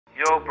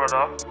Yo,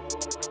 brother,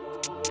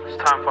 it's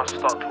time for us to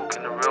start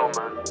talking the real,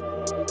 man.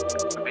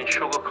 We've been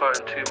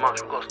sugarcoating too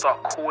much. We've got to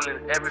start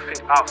calling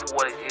everything out for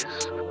what it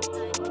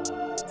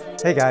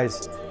is. Hey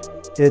guys,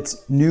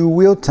 it's new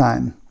wheel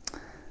time.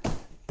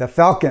 The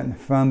Falcon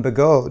from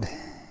Begode.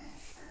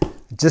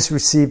 Just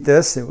received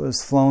this. It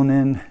was flown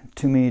in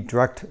to me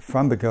direct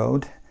from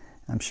Begode.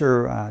 I'm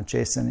sure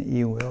Jason at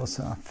E-Wheels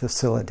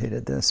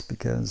facilitated this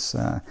because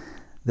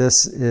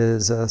this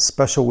is a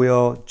special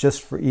wheel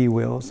just for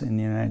E-Wheels in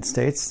the United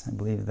States. I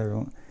believe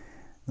they're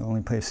the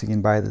only place you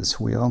can buy this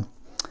wheel.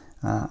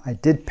 I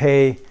did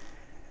pay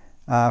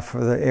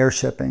for the air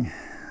shipping,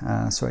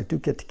 so I do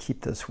get to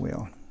keep this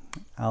wheel.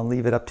 I'll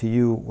leave it up to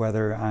you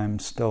whether I'm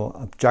still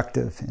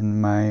objective in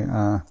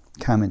my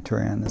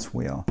commentary on this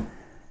wheel.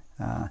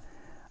 I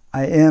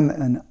am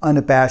an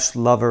unabashed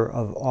lover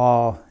of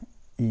all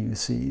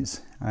EUCs.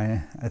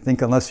 I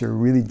think unless you're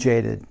really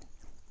jaded,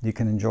 you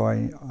can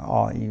enjoy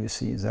all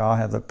EUCs. They all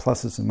have the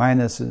pluses and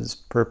minuses,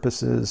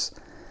 purposes.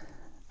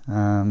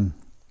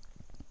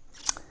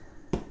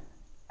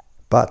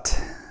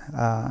 But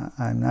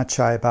I'm not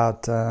shy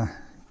about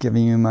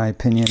giving you my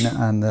opinion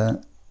on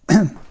the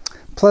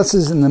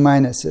pluses and the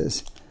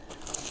minuses.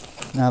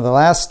 Now, the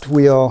last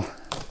wheel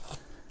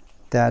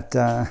that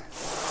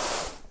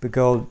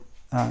Begode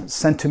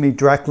sent to me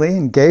directly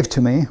and gave to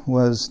me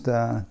was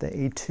the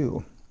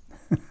A2.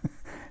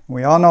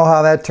 We all know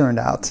how that turned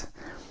out.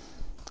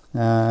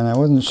 And I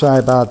wasn't shy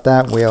about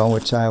that wheel,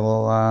 which I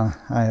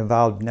have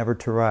vowed never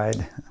to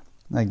ride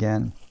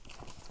again.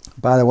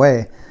 By the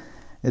way,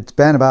 it's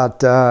been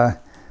about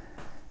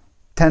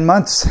 10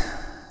 months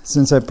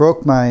since I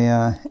broke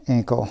my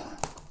ankle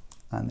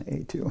on the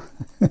A2.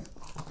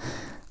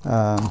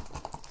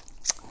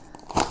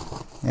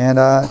 And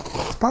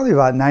it's probably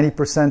about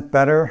 90%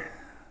 better.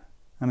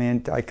 I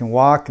mean, I can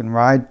walk and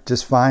ride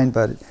just fine,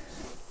 but it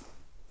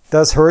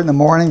does hurt in the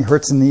morning,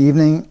 hurts in the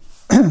evening.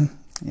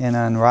 And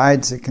on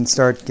rides, it can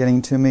start getting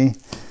to me.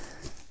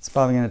 It's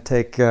probably going to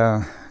take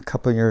a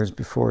couple of years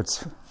before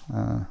it's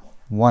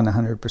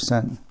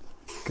 100%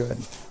 good,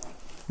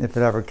 if it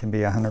ever can be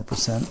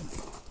 100%.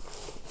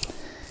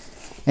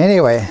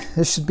 Anyway,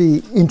 this should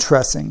be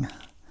interesting.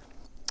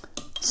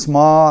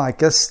 Small, I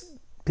guess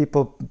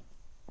people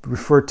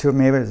refer to it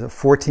maybe as a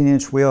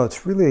 14-inch wheel.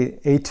 It's really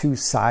A2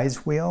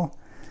 size wheel.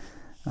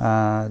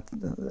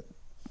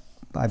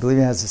 I believe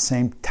it has the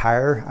same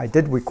tire. I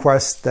did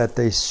request that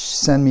they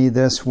send me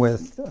this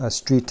with a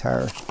street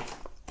tire.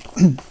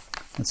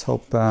 Let's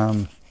hope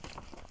I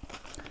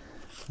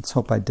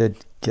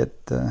did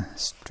get the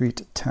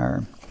street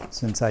tire.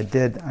 Since I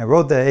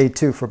rode the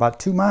A2 for about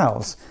 2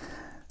 miles.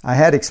 I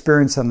had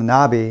experience on the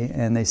knobby,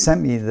 and they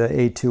sent me the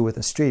A2 with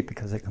a street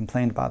because they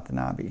complained about the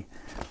knobby.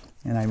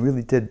 And I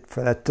really did,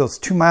 for those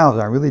 2 miles,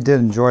 I really did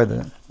enjoy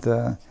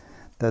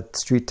that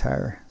street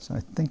tire. So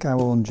I think I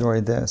will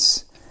enjoy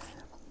this.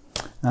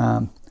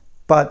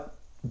 But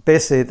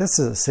basically, this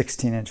is a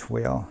 16-inch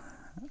wheel.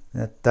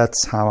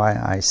 That's how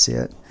I see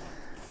it.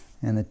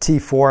 And the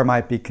T4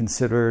 might be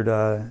considered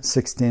a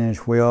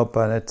 16-inch wheel,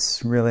 but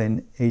it's really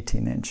an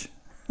 18-inch.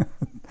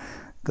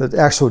 The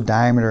actual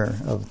diameter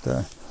of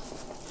the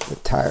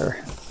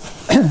tire.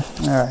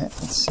 All right,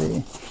 let's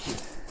see.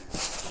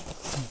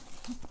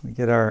 We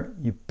get our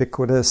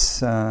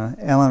ubiquitous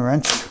Allen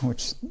wrench,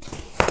 which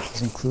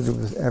is included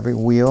with every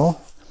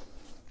wheel.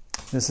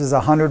 This is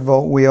a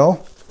 100-volt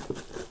wheel.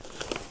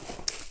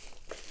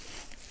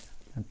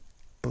 I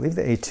believe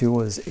the A2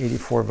 was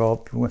 84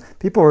 volt.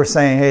 People were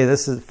saying, hey,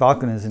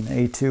 Falcon is an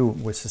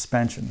A2 with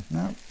suspension.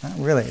 No, not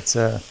really. It's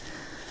a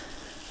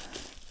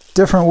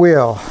different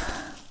wheel.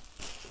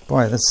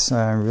 Boy, this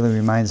really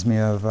reminds me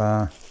of...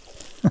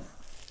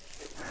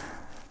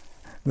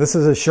 this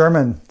is a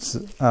Sherman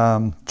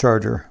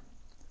charger.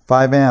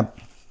 5 amp.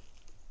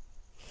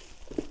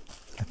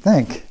 I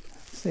think.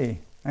 Let's see.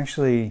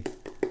 Actually...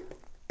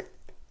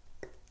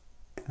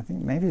 I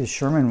think maybe the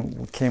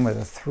Sherman came with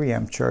a 3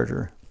 amp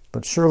charger,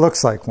 but sure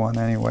looks like one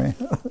anyway.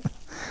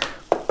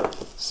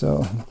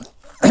 So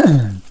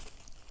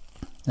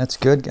that's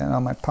good. Got all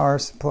my power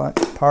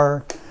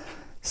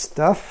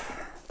stuff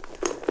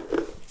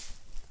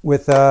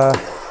with a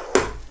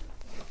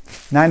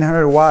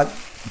 900 watt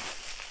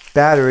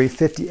battery,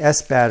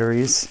 50S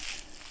batteries,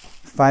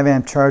 5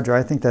 amp charger.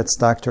 I think that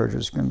stock charger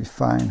is going to be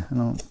fine. I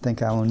don't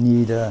think I will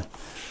need a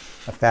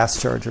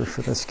fast charger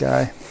for this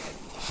guy.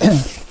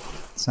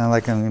 It's not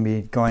like I'm going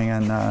to be going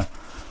on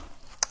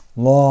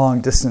long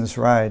distance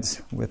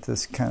rides with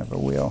this kind of a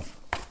wheel.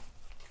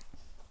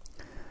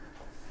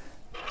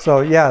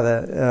 So yeah,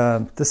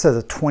 this has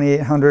a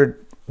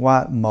 2800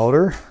 watt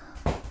motor,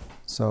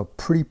 so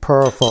pretty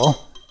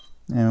powerful.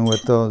 And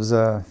with those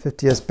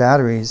 50S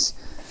batteries,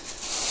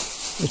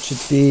 it should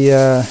be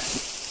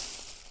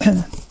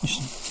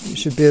you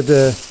should be able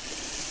to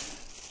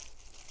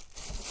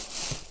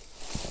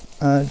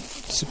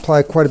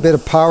supply quite a bit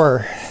of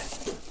power.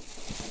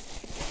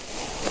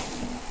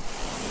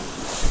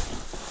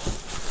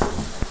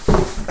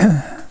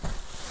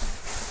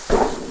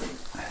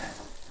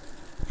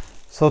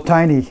 So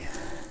tiny.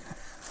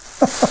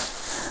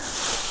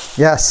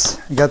 Yes,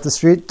 I got the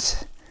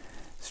street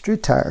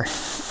tire.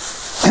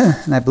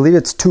 And I believe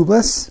it's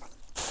tubeless.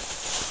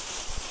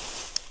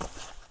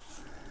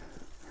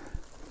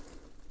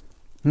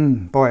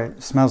 Boy,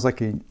 it smells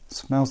like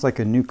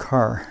a new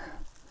car.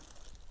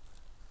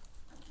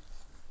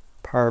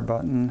 Power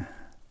button.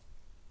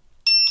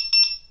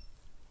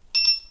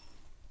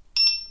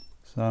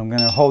 So I'm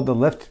going to hold the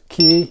lift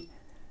key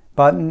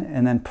button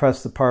and then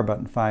press the power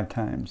button 5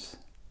 times.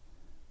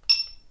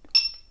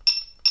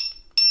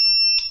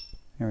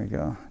 There we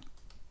go.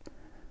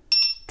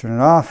 Turn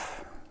it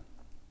off.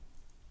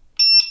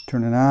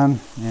 Turn it on,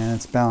 and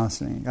it's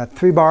balancing. Got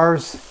 3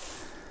 bars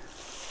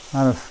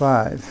out of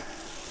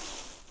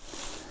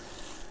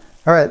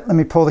 5. All right, let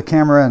me pull the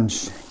camera in,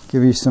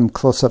 give you some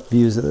close-up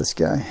views of this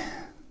guy.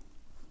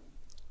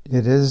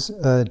 It is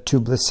a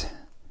tubeless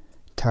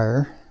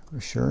tire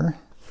for sure.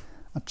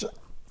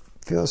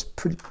 Feels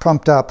pretty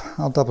pumped up.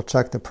 I'll double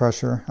check the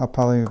pressure. I'll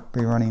probably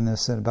be running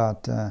this at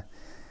about, I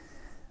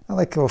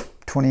like to go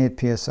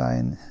 28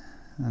 psi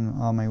on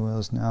all my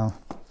wheels now.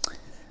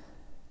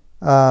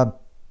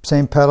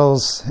 Same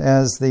pedals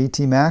as the ET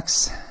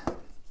Max.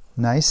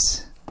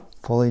 Nice,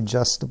 fully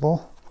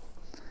adjustable.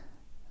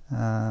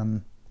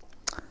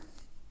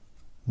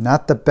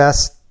 Not the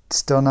best,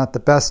 still not the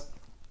best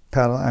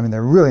pedal. I mean,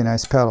 they're really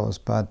nice pedals,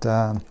 but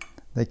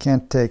they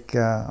can't take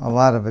a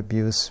lot of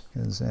abuse,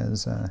 because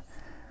as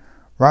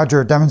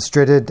Roger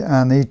demonstrated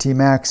on the ET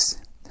Max,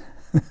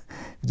 if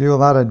you do a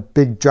lot of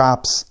big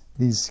drops,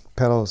 these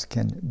pedals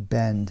can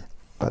bend.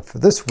 But for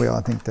this wheel,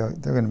 I think they're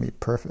going to be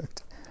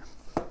perfect.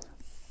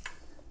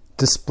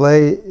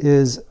 Display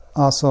is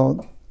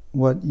also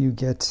what you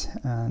get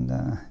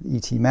on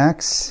ET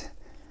Max.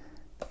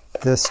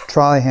 This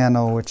trolley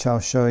handle, which I'll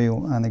show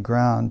you on the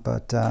ground,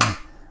 but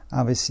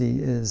obviously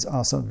is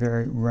also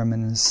very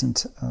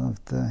reminiscent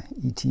of the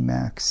ET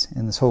Max.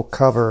 And this whole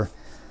cover,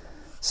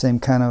 same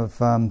kind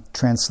of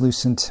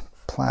translucent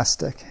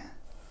plastic.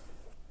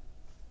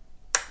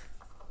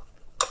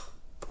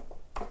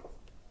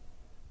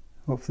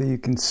 Hopefully you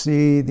can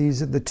see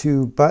these are the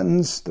 2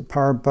 buttons, the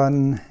power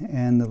button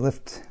and the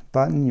lift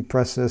button. You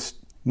press this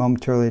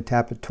momentarily,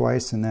 tap it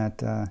twice, and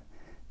that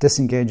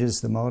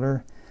disengages the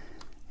motor.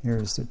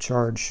 Here's the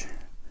charge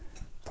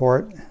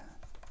port.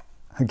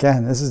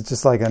 Again, this is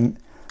just like a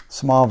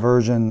small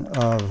version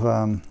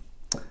of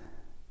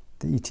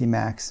the ET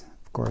Max.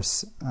 Of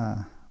course,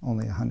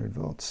 only 100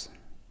 volts.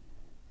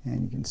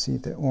 And you can see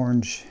the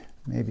orange,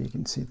 maybe you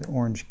can see the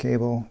orange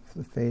cable for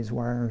the phase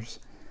wires.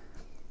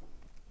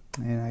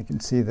 And I can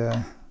see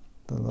the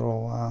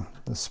little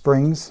the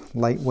springs,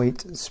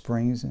 lightweight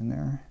springs in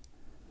there.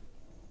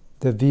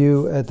 The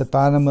view at the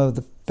bottom of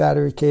the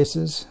battery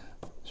cases.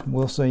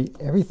 We'll see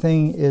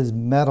everything is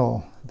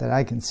metal that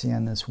I can see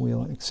on this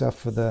wheel, except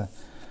for the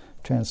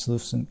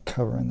translucent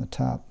cover on the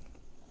top.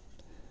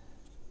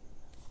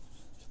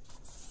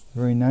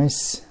 Very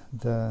nice.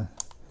 The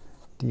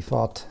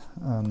default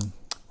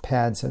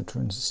pads have to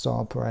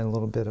install, provide a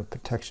little bit of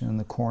protection in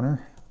the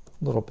corner,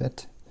 a little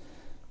bit.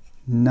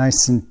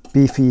 Nice and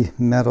beefy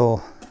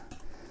metal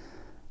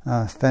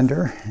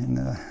fender in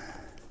the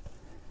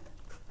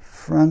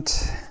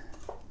front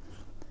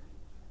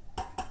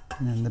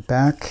and in the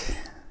back.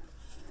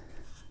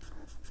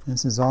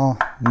 This is all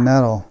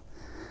metal.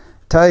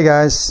 Tell you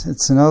guys,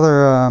 it's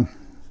another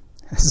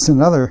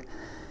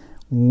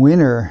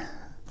winner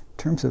in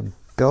terms of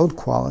build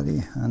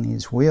quality on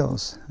these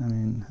wheels. I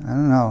mean, I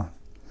don't know.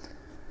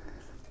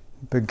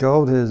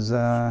 Begode has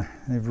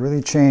they've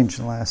really changed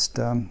the last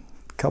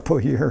couple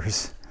of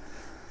years,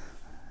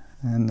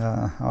 and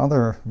all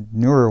their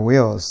newer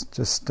wheels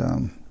just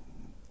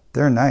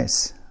they're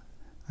nice.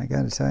 I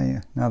got to tell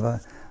you. Now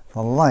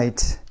the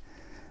light,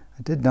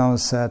 I did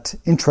notice that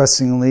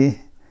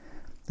interestingly,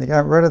 they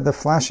got rid of the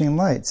flashing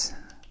lights.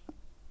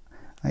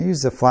 I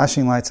use the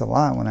flashing lights a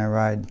lot when I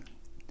ride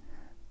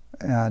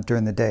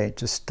during the day.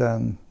 Just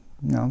you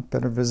know,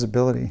 better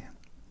visibility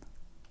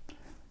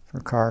for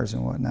cars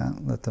and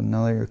whatnot. Let them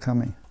know you're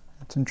coming.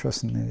 It's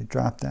interesting that they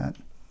dropped that.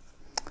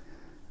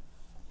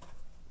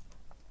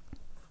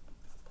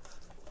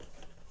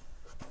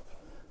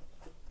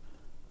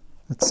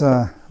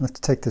 Let's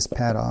take this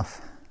pad off.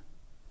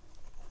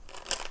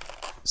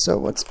 So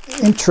what's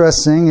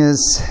interesting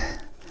is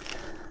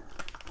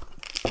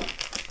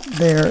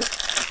they're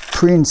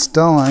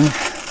pre-installing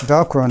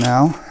Velcro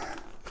now.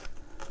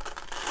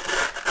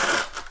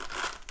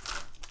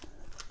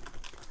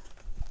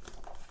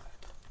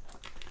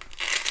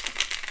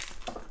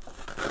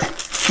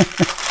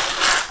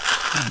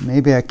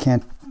 Maybe I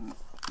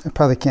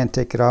probably can't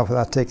take it off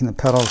without taking the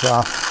pedals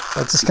off.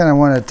 I just kind of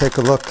wanted to take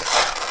a look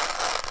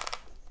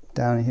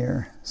down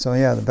here. So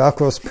yeah, the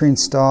Velcro is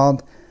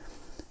pre-installed,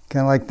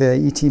 kind of like the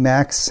ET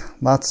Max.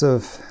 Lots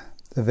of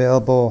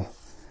available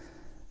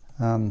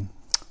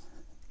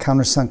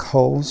countersunk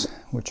holes,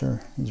 which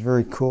is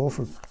very cool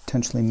for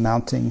potentially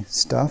mounting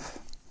stuff.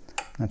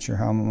 Not sure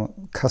how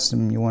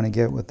custom you want to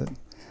get with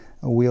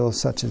a wheel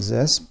such as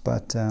this,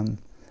 but I'm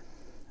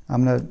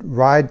gonna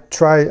ride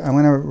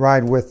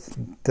with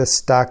this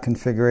stock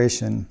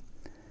configuration,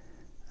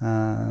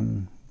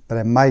 but but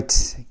I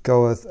might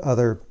go with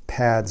other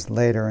pads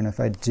later, and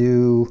if I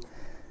do,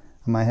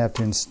 I might have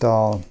to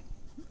install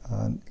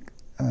an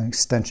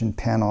extension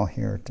panel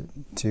here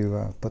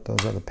to put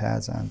those other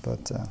pads on,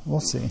 but we'll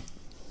see.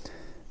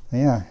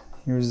 Yeah,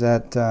 here's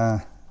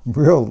that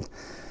real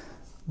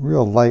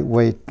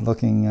lightweight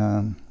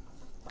looking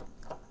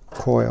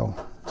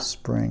coil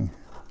spring.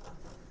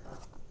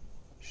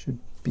 Should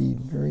be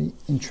very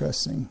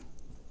interesting.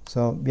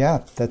 So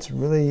yeah, that's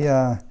really,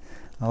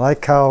 I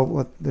like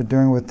what they're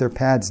doing with their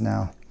pads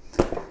now.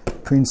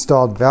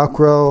 Pre-installed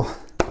Velcro.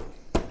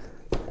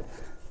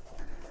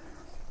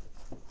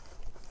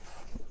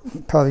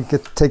 Probably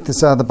take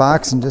this out of the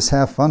box and just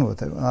have fun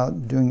with it without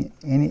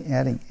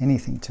adding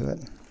anything to it.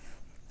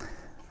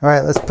 All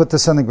right, let's put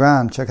this on the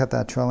ground. Check out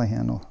that trolley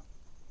handle.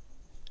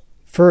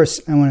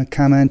 First, I want to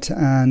comment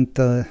on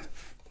the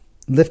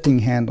lifting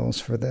handles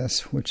for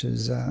this, which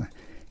is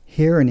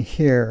here and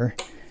here.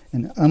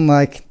 And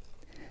unlike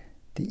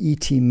the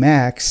ET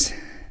Max,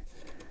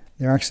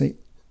 they're actually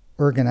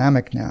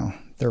ergonomic now.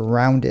 They're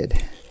rounded,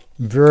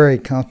 very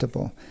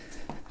comfortable.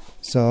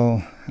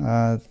 So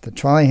the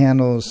trolley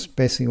handle is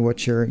basically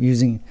what you're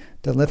using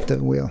to lift the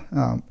wheel.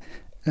 And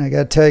I got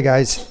to tell you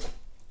guys,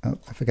 oh,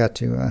 I forgot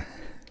to,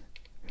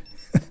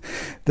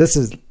 this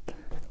is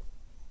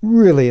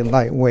really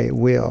lightweight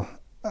wheel.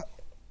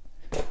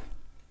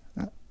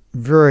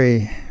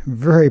 Very,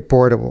 very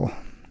portable.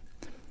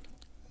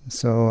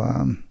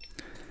 So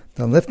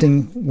the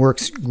lifting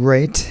works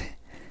great.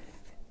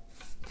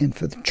 And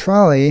for the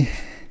trolley,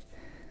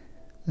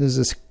 there's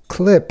this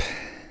clip,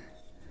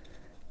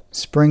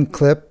 spring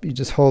clip. You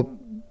just hold,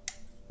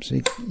 so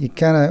you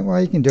kind of,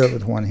 well, you can do it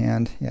with one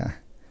hand, yeah.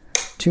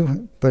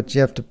 But you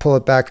have to pull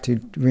it back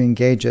to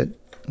re-engage it.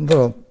 A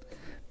little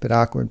bit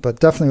awkward, but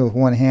definitely with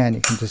one hand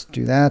you can just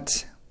do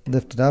that,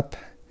 lift it up,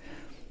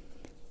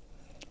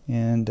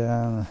 and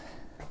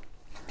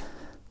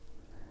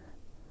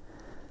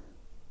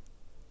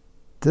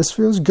this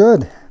feels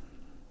good.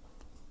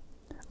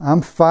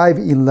 I'm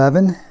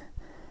 5'11",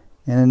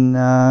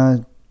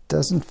 and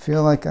doesn't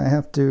feel like I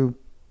have to,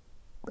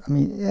 I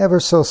mean,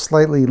 ever so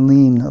slightly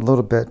lean a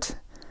little bit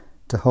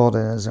to hold it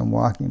as I'm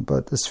walking,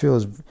 but this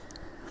feels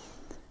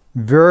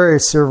very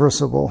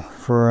serviceable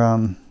for,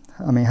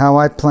 I mean, how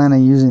I plan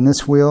on using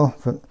this wheel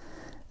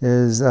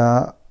is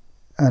an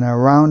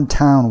around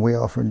town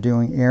wheel for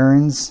doing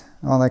errands,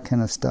 all that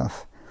kind of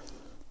stuff.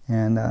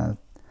 And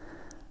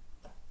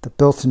the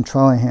built-in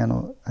trolley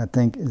handle, I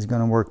think, is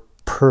going to work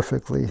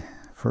perfectly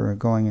for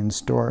going in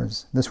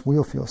stores. This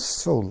wheel feels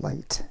so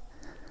light.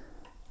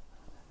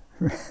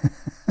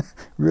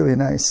 Really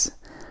nice.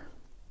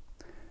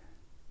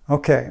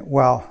 Okay,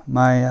 well,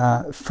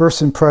 my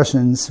first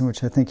impressions,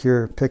 which I think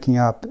you're picking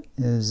up,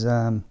 is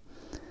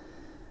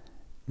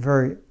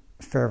very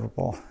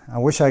favorable. I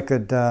wish I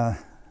could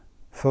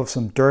throw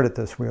some dirt at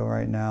this wheel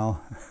right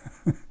now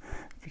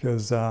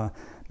because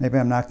maybe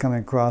I'm not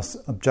coming across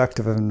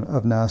objective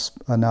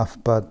enough,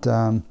 but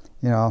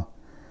you know,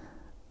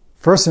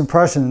 first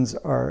impressions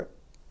are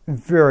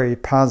very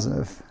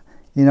positive.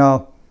 You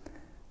know,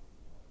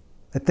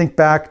 I think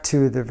back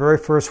to the very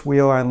first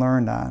wheel I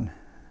learned on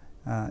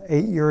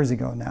 8 years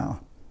ago now,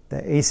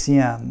 the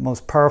ACM,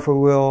 most powerful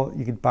wheel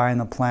you could buy on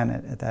the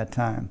planet at that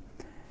time.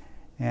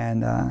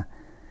 And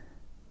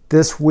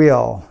this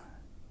wheel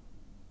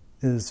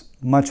is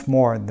much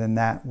more than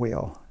that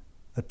wheel.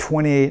 A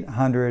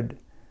 2800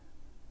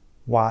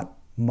 watt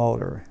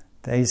motor.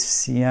 The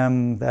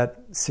ACM,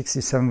 that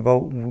 67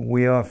 volt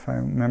wheel, if I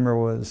remember,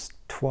 was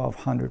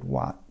 1200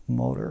 watt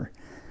motor.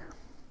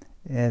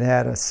 It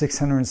had a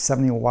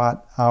 670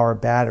 watt hour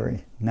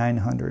battery,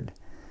 900.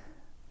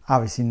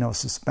 Obviously no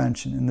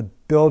suspension. And the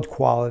build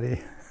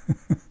quality,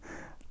 I'll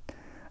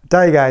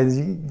tell you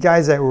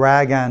guys that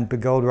rag on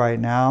Begode right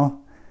now,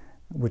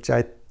 which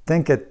I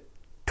think at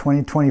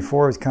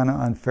 2024 is kind of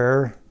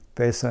unfair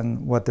based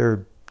on what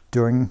they're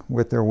doing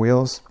with their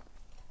wheels.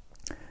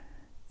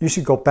 You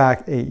should go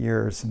back 8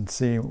 years and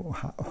see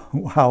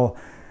how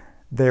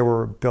they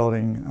were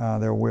building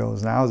their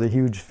wheels. And I was a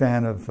huge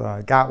fan of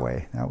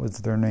Gotway. That was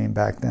their name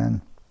back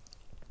then.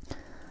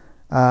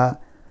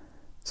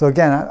 So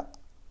again,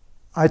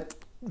 I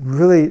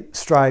really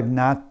strive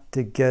not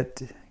to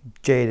get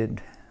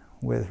jaded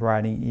with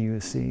riding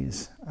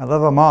EUCs. I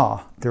love them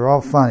all. They're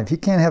all fun. If you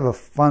can't have a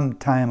fun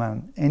time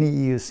on any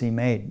EUC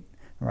made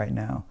right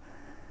now,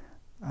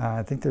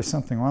 I think there's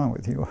something wrong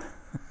with you.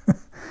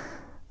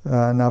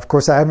 Now, of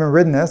course, I haven't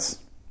ridden this.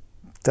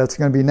 That's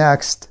going to be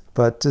next.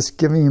 But just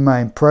giving you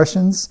my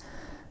impressions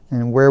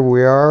and where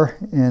we are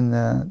in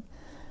the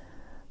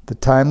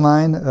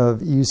timeline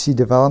of EUC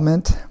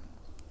development,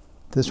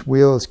 this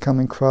wheel is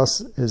coming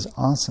across as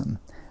awesome.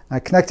 I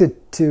connected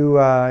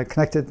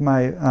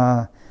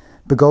my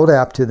Begode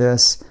app to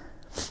this.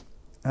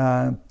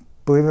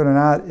 Believe it or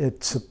not,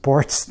 it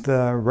supports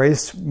the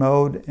race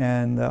mode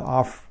and the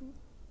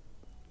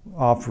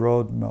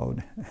off-road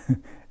mode.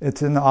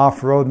 It's in the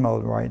off-road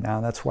mode right now.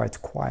 That's why it's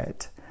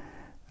quiet.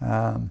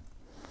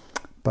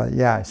 But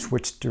yeah, I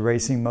switched to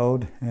racing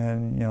mode,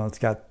 and you know, it's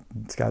got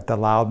the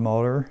loud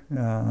motor.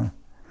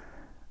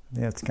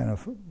 Yeah, it's kind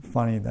of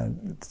funny that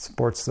it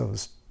sports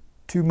those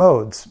two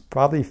modes.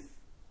 Probably,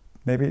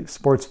 maybe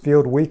sports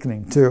field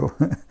weakening too.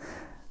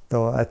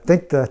 Though I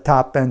think the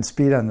top end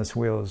speed on this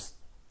wheel is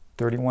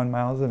 31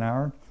 miles an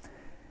hour.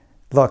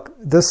 Look,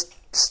 this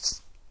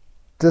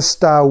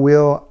style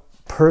wheel,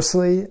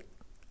 personally,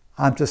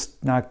 I'm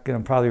just not going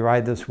to probably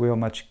ride this wheel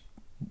much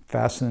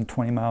faster than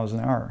 20 miles an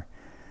hour.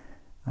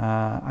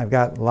 I've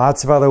got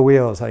lots of other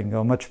wheels I can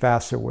go much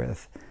faster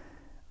with.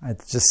 I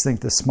just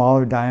think the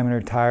smaller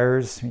diameter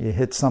tires, you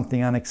hit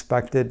something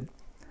unexpected.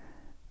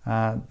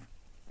 I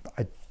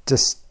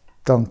just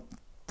don't,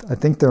 I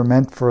think they're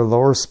meant for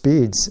lower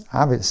speeds,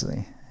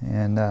 obviously.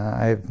 And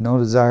I have no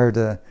desire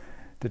to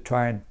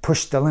try and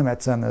push the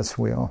limits on this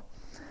wheel.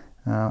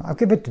 I'll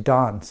give it to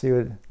Dawn. See,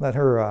 let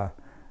her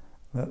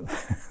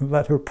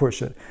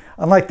push it.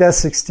 Unlike the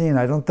S16,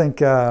 I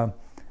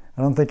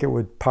don't think it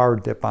would power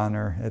dip on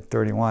her at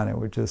 31. It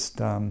would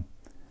just I'm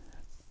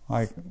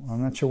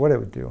not sure what it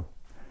would do.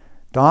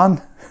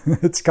 Dawn,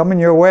 it's coming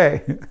your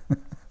way.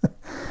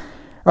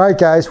 All right,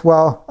 guys.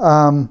 Well,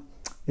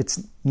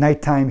 it's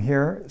nighttime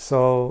here,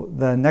 so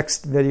the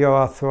next video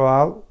I'll throw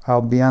out,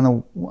 I'll be on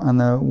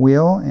the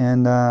wheel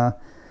and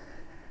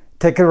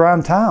take it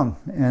around town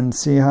and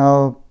see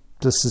how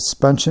the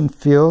suspension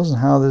feels and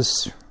how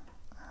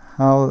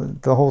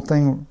the whole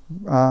thing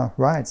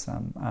rides.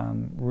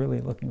 I'm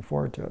really looking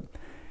forward to it.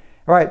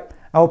 All right.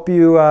 I hope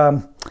you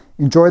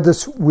enjoyed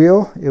this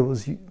wheel.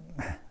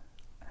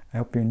 I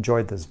hope you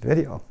enjoyed this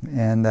video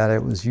and that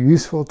it was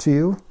useful to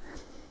you.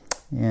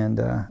 And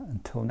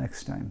until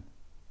next time,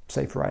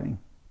 safe riding.